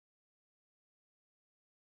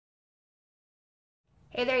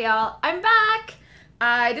Hey there, y'all. I'm back.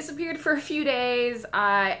 I disappeared for a few days.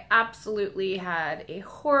 I absolutely had a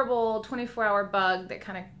horrible 24-hour bug that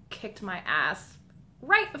kind of kicked my ass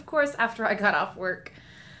right, of course, after I got off work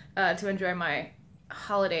to enjoy my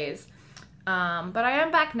holidays. But I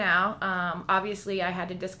am back now. Obviously, I had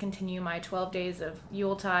to discontinue my 12 days of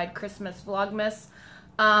Yuletide Christmas Vlogmas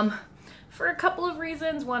for a couple of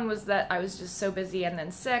reasons. One was that I was just so busy and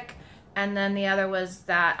then sick, and then the other was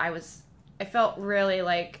that I felt really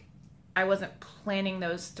like I wasn't planning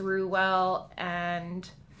those through well, and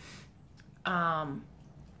I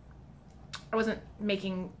wasn't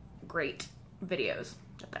making great videos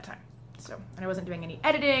at that time. And I wasn't doing any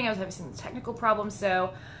editing. I was having some technical problems.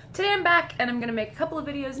 So today I'm back and I'm gonna make a couple of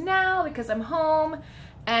videos now because I'm home,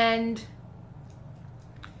 and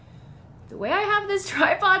the way I have this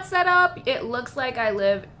tripod set up, it looks like I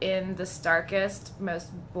live in the starkest, most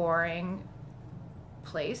boring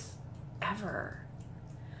place ever.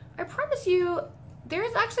 I promise you,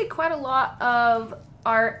 there's actually quite a lot of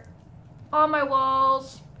art on my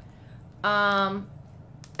walls. And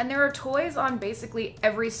there are toys on basically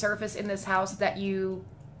every surface in this house that you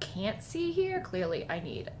can't see here. Clearly, I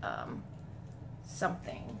need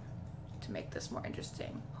something to make this more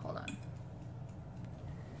interesting. Hold on.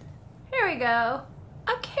 Here we go.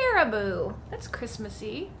 A caribou. That's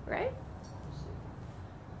Christmassy, right?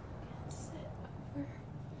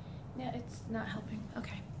 Yeah, it's not helping.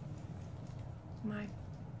 Okay.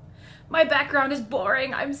 My background is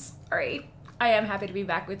boring. I'm sorry. I am happy to be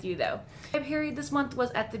back with you though. My period this month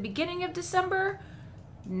was at the beginning of December.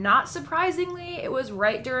 Not surprisingly, it was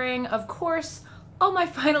right during, of course, all my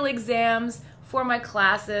final exams for my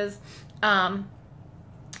classes.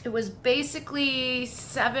 It was basically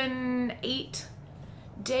 7-8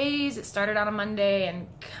 days. It started on a Monday and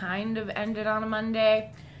kind of ended on a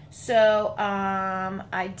Monday. So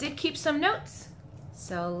I did keep some notes,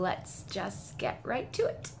 so let's just get right to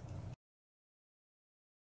it.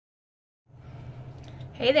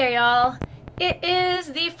 Hey there, y'all. It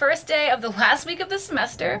is the first day of the last week of the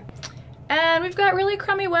semester, and we've got really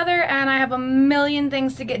crummy weather, and I have a million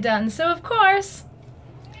things to get done. So of course,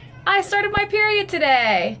 I started my period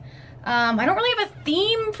today. I don't really have a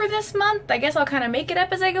theme for this month. I guess I'll kind of make it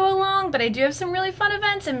up as I go along, but I do have some really fun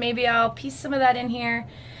events, and maybe I'll piece some of that in here.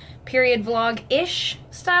 Period vlog-ish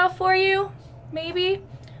style for you, maybe.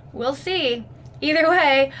 We'll see. Either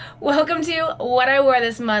way, welcome to what I wore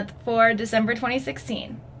this month for December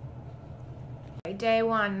 2016. Day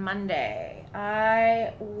one, Monday.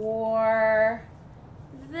 I wore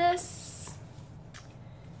this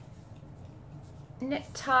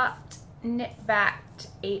knit-topped, knit-backed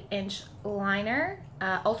 8-inch liner,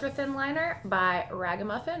 ultra-thin liner by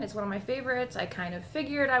Ragamuffin. It's one of my favorites. I kind of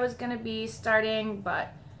figured I was going to be starting,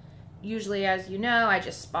 but usually, as you know, I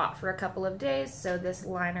just spot for a couple of days, so this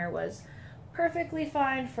liner was perfectly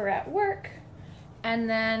fine for at work. And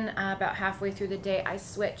then about halfway through the day, I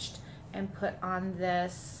switched and put on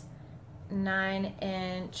this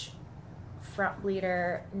 9-inch front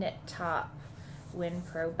bleeder knit top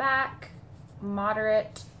WinPro back,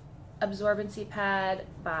 moderate absorbency pad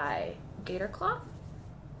by Gator Cloth.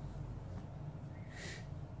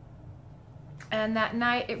 And that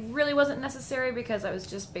night, it really wasn't necessary because I was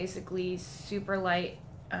just basically super light,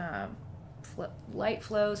 light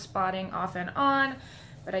flow spotting off and on,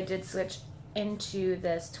 but I did switch into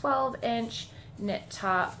this 12-inch knit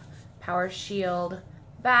top Power Shield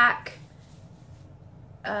back,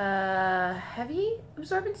 heavy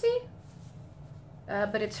absorbency,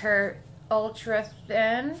 but it's her ultra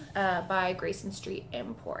thin by Grayson Street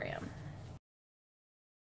Emporium.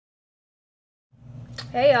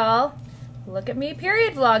 Hey y'all. Look at me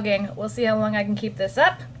period vlogging. We'll see how long I can keep this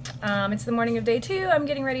up. It's the morning of day 2. I'm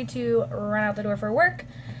getting ready to run out the door for work.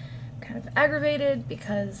 I'm kind of aggravated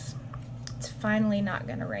because it's finally not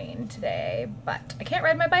gonna rain today, but I can't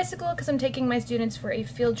ride my bicycle because I'm taking my students for a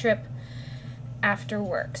field trip after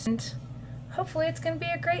work. And hopefully it's gonna be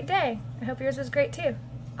a great day. I hope yours is great too.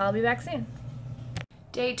 I'll be back soon.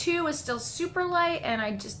 Day 2 was still super light, and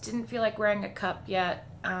I just didn't feel like wearing a cup yet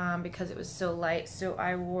because it was so light. So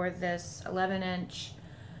I wore this 11-inch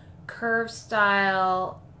curve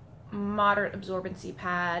style moderate absorbency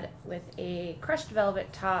pad with a crushed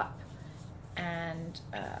velvet top, and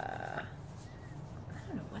I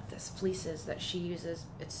don't know what this fleece is that she uses.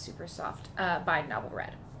 It's super soft, by Novel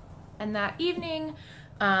Red. And that evening,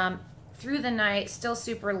 through the night, still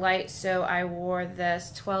super light, so I wore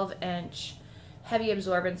this 12-inch heavy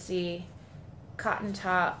absorbency cotton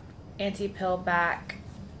top anti-pill back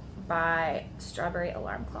by Strawberry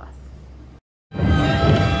Alarm Cloth.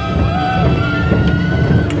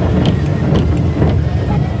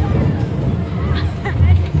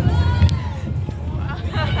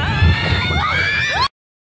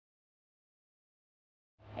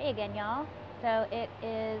 y'all. So it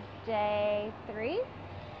is day 3,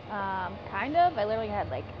 kind of. I literally had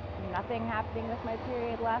like nothing happening with my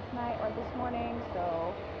period last night or this morning,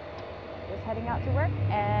 so just heading out to work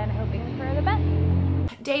and hoping for the best.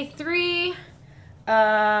 Day 3,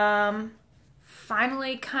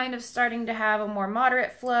 finally kind of starting to have a more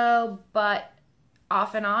moderate flow, but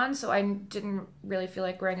off and on, so I didn't really feel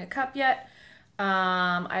like wearing a cup yet.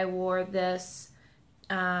 I wore this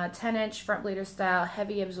 10-inch front bleeder style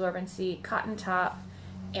heavy absorbency cotton top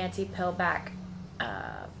anti-pill back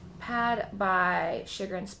pad by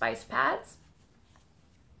Sugar and Spice Pads.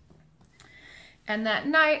 And that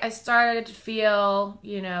night I started to feel,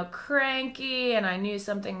 you know, cranky, and I knew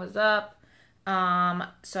something was up.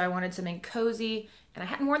 So I wanted something cozy, and I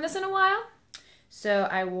hadn't worn this in a while. So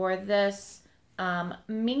I wore this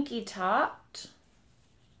minky topped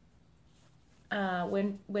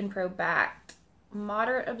WinPro backed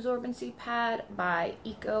moderate absorbency pad by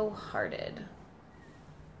Eco Hearted.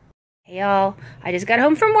 Hey y'all, I just got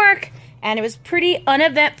home from work, and it was a pretty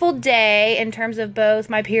uneventful day in terms of both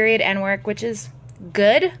my period and work, which is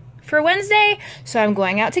good for Wednesday. So I'm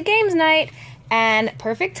going out to games night, and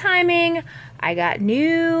perfect timing, I got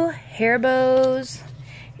new hair bows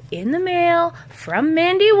in the mail from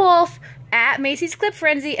Mandy Wolf at Macy's Clip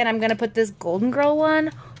Frenzy, and I'm gonna put this Golden Girl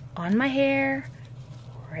one on my hair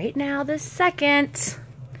right now this second.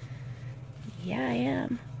 Yeah, I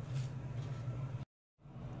am.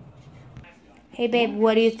 Hey babe,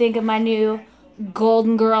 what do you think of my new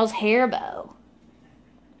Golden Girls hair bow?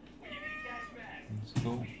 It's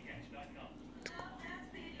cool.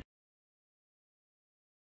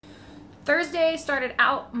 Thursday started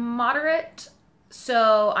out moderate,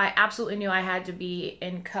 so I absolutely knew I had to be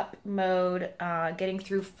in cup mode, getting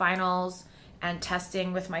through finals and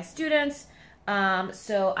testing with my students.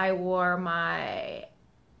 So I wore my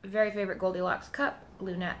very favorite Goldilocks cup,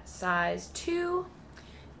 Lunette size 2,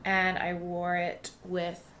 and I wore it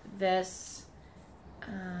with this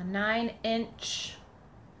 9-inch,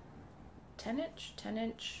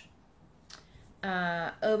 10-inch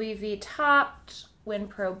OBV topped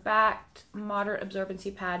WinPro backed moderate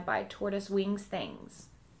absorbency pad by Tortoise Wings Things.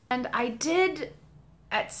 And I did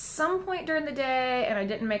at some point during the day, and I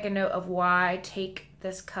didn't make a note of why, take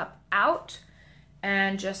this cup out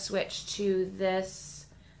and just switch to this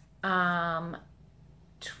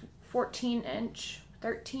 14-inch,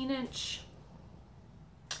 13-inch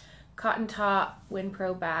cotton top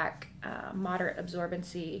WinPro back moderate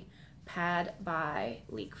absorbency pad by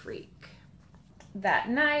Leak Freak. That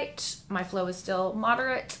night, my flow is still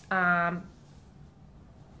moderate, so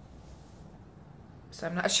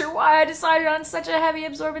I'm not sure why I decided on such a heavy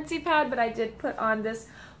absorbency pad, but I did put on this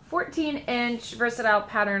 14-inch versatile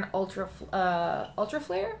pattern ultra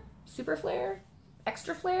flare, super flare,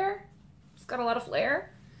 extra flare. It's got a lot of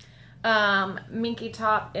flare. Minky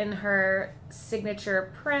top in her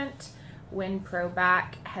signature print, WinPro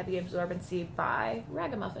back heavy absorbency by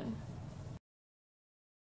Ragamuffin.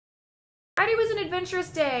 Friday was an adventurous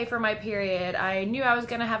day for my period. I knew I was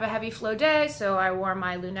gonna have a heavy flow day, so I wore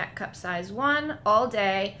my Lunette cup size 1 all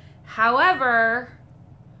day. However,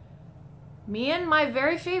 me and my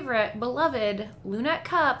very favorite, beloved Lunette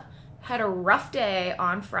cup had a rough day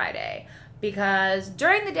on Friday, because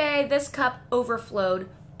during the day, this cup overflowed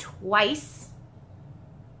twice,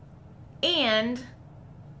 and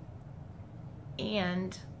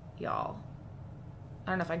y'all, I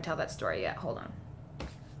don't know if I can tell that story yet, hold on.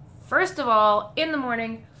 First of all, in the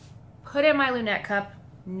morning, put in my Lunette cup,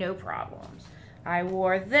 no problems. I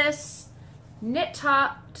wore this knit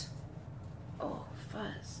topped, oh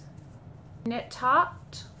fuzz, knit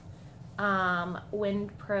topped,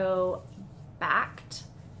 WinPro backed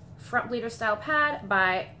front bleeder style pad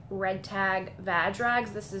by Red Tag Vag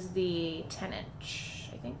Rags. This is the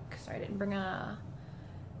 10-inch, I think. Sorry, I didn't bring a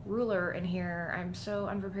ruler in here. I'm so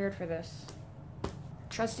unprepared for this.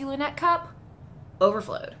 Trusty Lunette cup,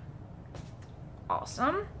 overflowed.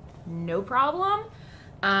 Awesome, no problem.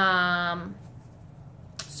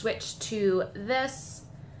 Switch to this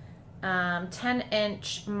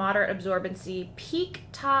 10-inch moderate absorbency peak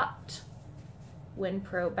topped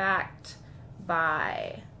WinPro backed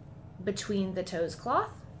by Between the Toes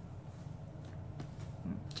cloth.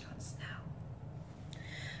 Jon Snow.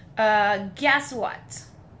 Guess what?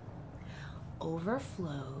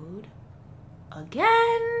 Overflowed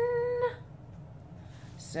again.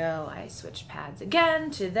 So I switched pads again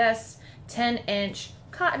to this 10-inch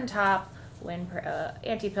cotton top WinPro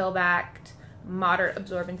anti-pill backed moderate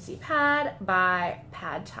absorbency pad by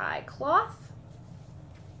Pad Thai cloth.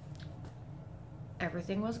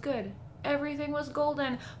 Everything was good. Everything was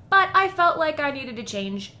golden, but I felt like I needed to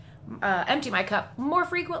change empty my cup more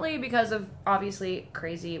frequently because of obviously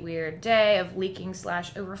crazy weird day of leaking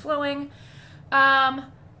 / overflowing.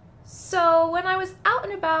 So when I was out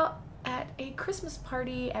and about at a Christmas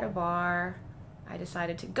party at a bar, I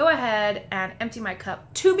decided to go ahead and empty my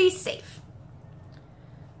cup to be safe.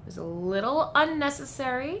 It was a little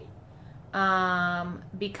unnecessary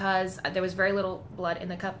because there was very little blood in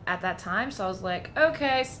the cup at that time. So I was like,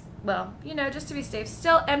 okay, well, you know, just to be safe,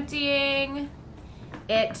 still emptying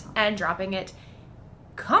it and dropping it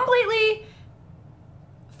completely.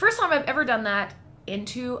 First time I've ever done that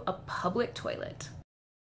into a public toilet.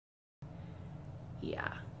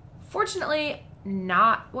 Yeah. Fortunately,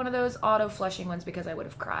 not one of those auto flushing ones because I would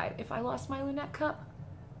have cried if I lost my Lunette cup.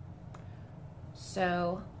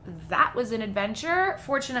 So that was an adventure.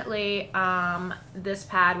 Fortunately, this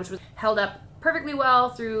pad, which was held up perfectly well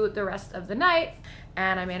through the rest of the night,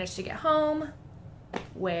 and I managed to get home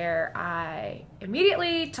where I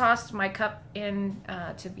immediately tossed my cup in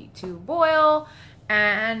to boil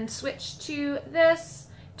and switched to this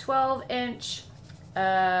 12-inch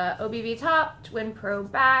OBV topped WinPro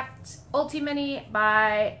backed Ulti Mini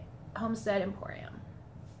by Homestead Emporium.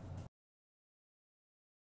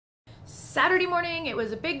 Saturday morning, it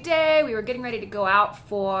was a big day. We were getting ready to go out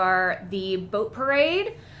for the boat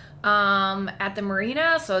parade at the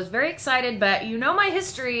marina, so I was very excited, but you know my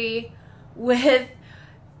history with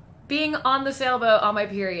being on the sailboat on my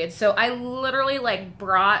period. So I literally like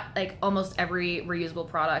brought like almost every reusable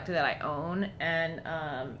product that I own, and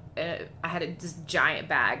I had this giant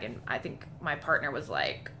bag, and I think my partner was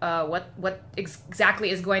like, what exactly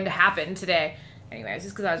is going to happen today? Anyway, it's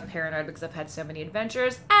just because I was paranoid because I've had so many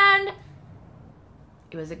adventures, and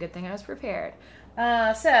it was a good thing I was prepared.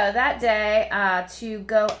 So that day, to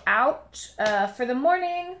go out for the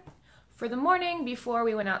morning, before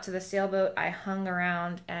we went out to the sailboat, I hung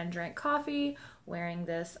around and drank coffee wearing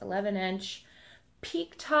this 11-inch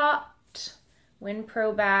peak-topped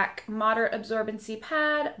WinPro back moderate absorbency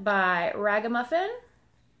pad by Ragamuffin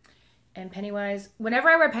and Pennywise. Whenever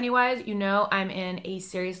I wear Pennywise, you know I'm in a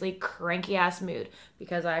seriously cranky-ass mood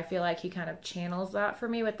because I feel like he kind of channels that for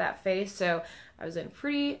me with that face. So I was in a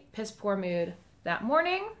pretty piss-poor mood that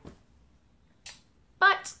morning,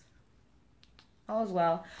 but all is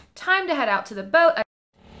well. Time to head out to the boat.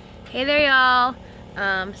 Hey there, y'all.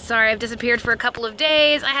 Sorry I've disappeared for a couple of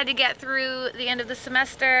days. I had to get through the end of the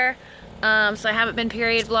semester, so I haven't been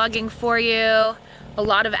period vlogging for you. A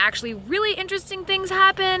lot of actually really interesting things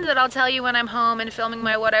happened that I'll tell you when I'm home and filming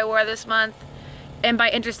my What I Wore this month. And by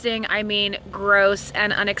interesting, I mean gross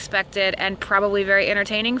and unexpected and probably very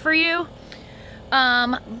entertaining for you.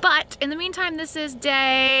 But in the meantime, this is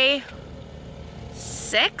day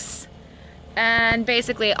 6. And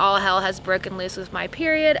basically all hell has broken loose with my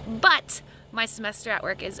period, but my semester at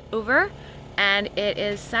work is over and it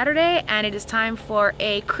is Saturday and it is time for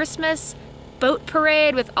a Christmas boat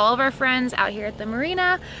parade with all of our friends out here at the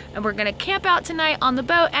marina, and we're gonna camp out tonight on the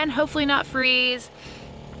boat and hopefully not freeze.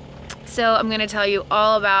 So I'm gonna tell you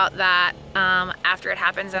all about that after it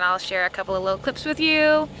happens, and I'll share a couple of little clips with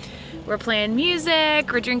you. We're playing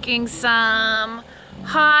music, we're drinking some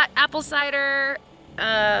hot apple cider,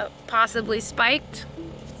 possibly spiked.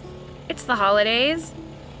 It's the holidays.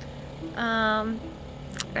 And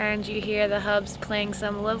you hear the hubs playing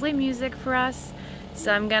some lovely music for us.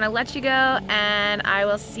 So I'm gonna let you go and I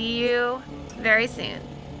will see you very soon.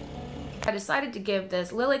 I decided to give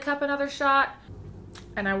this Lily cup another shot,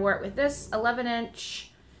 and I wore it with this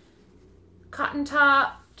 11-inch cotton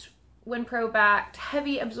topped WinPro backed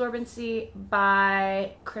heavy absorbency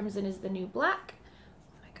by Crimson is the New Black.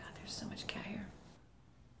 Oh my god, there's so much cat hair.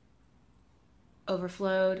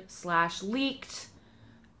 Overflowed / leaked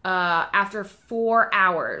after 4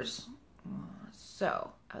 hours.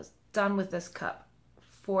 So I was done with this cup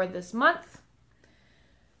for this month.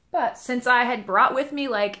 But since I had brought with me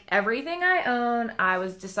like everything I own, I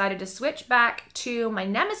was decided to switch back to my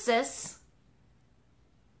nemesis,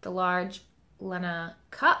 the large Lena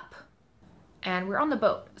cup. And we're on the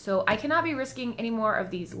boat, so I cannot be risking any more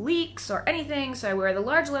of these leaks or anything, so I wear the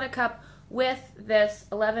large Lena cup with this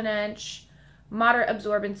 11-inch moderate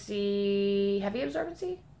absorbency, heavy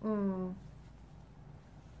absorbency?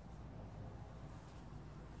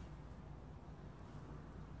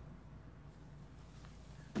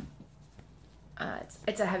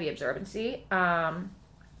 It's a heavy absorbency.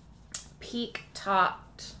 Peak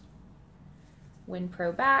topped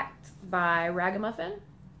WinPro backed by Ragamuffin.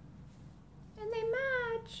 And they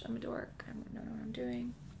match. I'm a dork. I don't know what I'm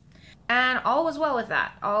doing. And all was well with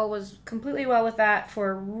that. All was completely well with that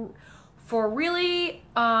for really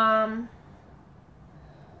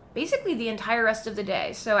basically the entire rest of the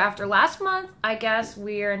day. So after last month, I guess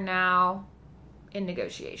we are now in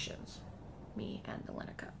negotiations, me and the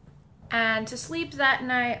Lena Cup. And to sleep that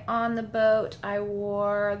night on the boat, I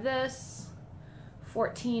wore this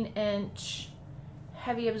 14-inch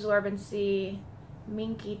heavy absorbency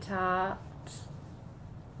minky topped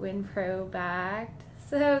Winpro bagged.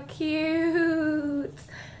 So cute,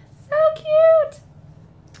 so cute.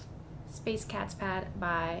 Space Cats pad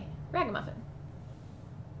by Ragamuffin.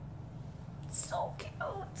 So cute.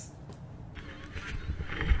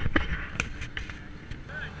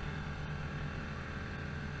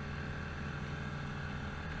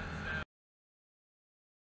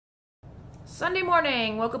 Sunday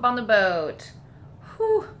morning, woke up on the boat.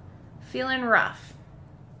 Whew, feeling rough.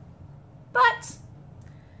 But it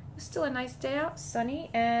was still a nice day out,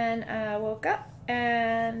 sunny, and woke up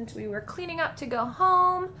and we were cleaning up to go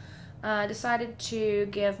home. Decided to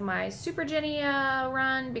give my Super Jenny a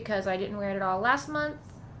run because I didn't wear it at all last month.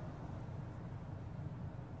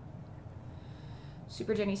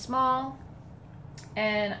 Super Jenny small.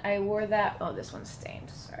 And I wore that, oh, this one's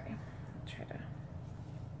stained, sorry.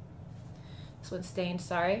 This one's stained,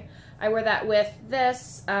 sorry. I wore that with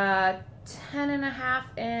this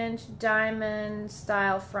 10.5-inch diamond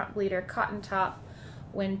style front bleeder cotton top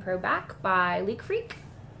Winpro back by Leak Freak.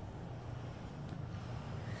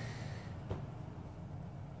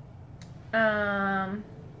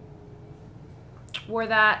 Wore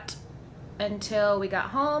that until we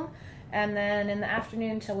got home, and then in the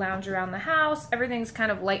afternoon to lounge around the house. Everything's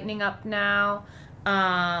kind of lightening up now.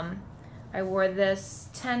 I wore this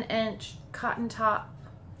 10-inch cotton top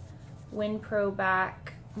Winpro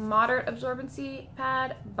back moderate absorbency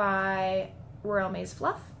pad by Royal Maze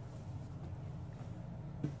Fluff.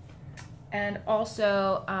 And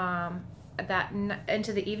also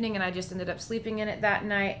into the evening, and I just ended up sleeping in it that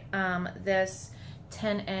night, this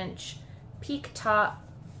 10-inch peak top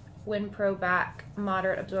Winpro back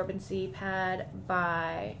moderate absorbency pad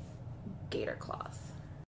by Gator Cloth.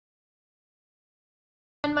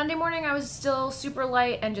 And Monday morning I was still super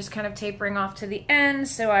light and just kind of tapering off to the end,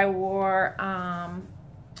 so I wore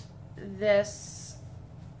this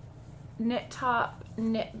knit top,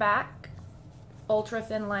 knit back, ultra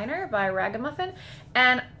thin liner by Ragamuffin,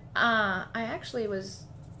 and I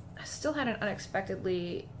still had an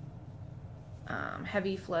unexpectedly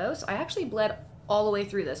heavy flow, so I actually bled all the way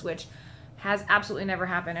through this, which has absolutely never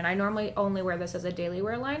happened, and I normally only wear this as a daily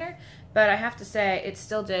wear liner, but I have to say it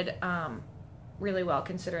still did really well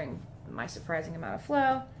considering my surprising amount of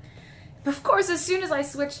flow. Of course, as soon as I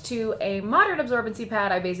switched to a moderate absorbency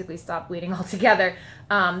pad, I basically stopped bleeding altogether.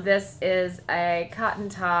 This is a cotton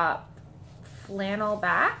top flannel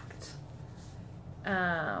backed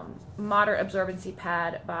moderate absorbency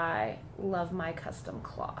pad by Love My Custom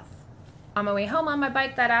Cloth. On my way home on my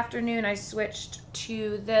bike that afternoon, I switched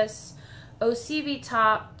to this OCV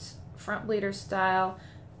topped front bleeder style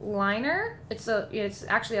liner. It's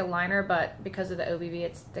actually a liner, but because of the OVV,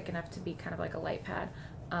 it's thick enough to be kind of like a light pad,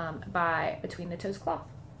 by Between the Toes Cloth.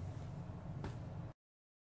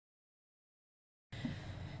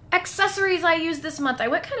 Accessories I used this month. I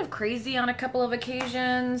went kind of crazy on a couple of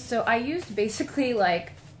occasions. So I used basically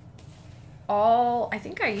like I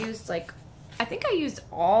think I used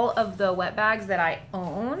all of the wet bags that I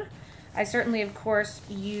own. I certainly, of course,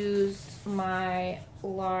 used my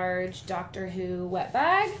large Doctor Who wet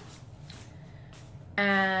bag.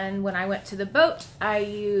 And when I went to the boat, I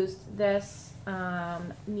used this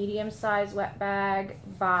medium-sized wet bag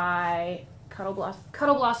by Cuddle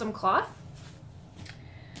Blossom Cloth.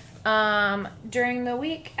 During the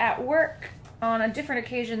week at work, on different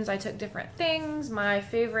occasions, I took different things. My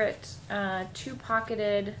favorite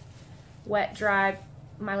two-pocketed wet-dry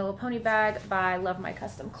My Little Pony bag by Love My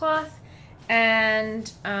Custom Cloth,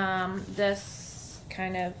 and this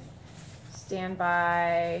kind of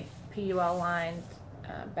standby PUL lined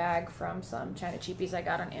bag from some China cheapies I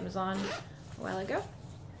got on Amazon a while ago.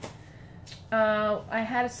 I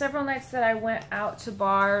had several nights that I went out to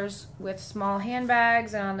bars with small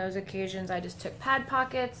handbags, and on those occasions I just took pad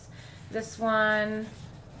pockets. This one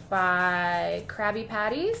by Krabby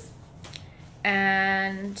Patties,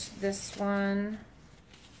 and this one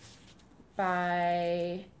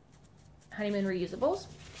by Honeymoon Reusables.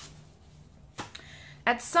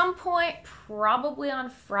 At some point, probably on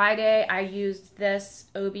Friday, I used this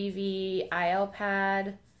OBV IL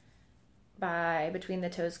pad by Between the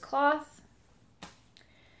Toes Cloth.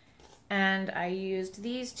 And I used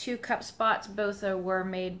these two cup spots. Both were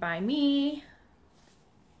made by me.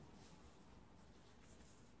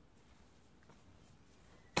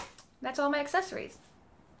 That's all my accessories.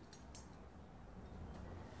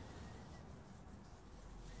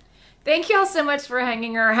 Thank you all so much for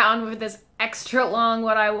hanging around with this extra long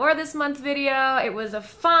what I wore this month video. It was a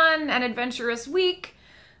fun and adventurous week.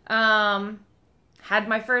 Had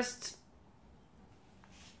my first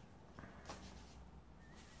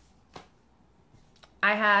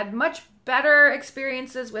I had much better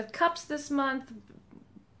experiences with cups this month,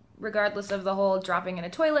 regardless of the whole dropping in a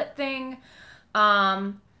toilet thing.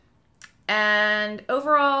 And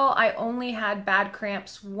overall, I only had bad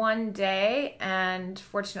cramps one day, and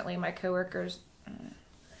fortunately my coworkers,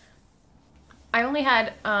 I only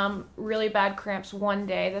had really bad cramps one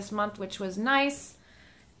day this month, which was nice.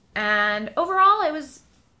 And overall, it was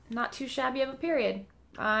not too shabby of a period.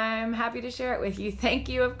 I'm happy to share it with you. Thank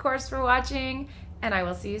you, of course, for watching, and I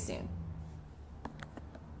will see you soon.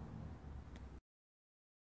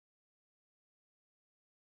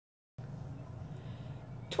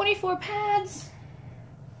 "24 pads,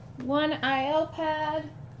 1 IL pad,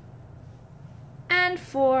 and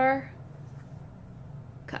 4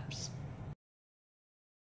 cups."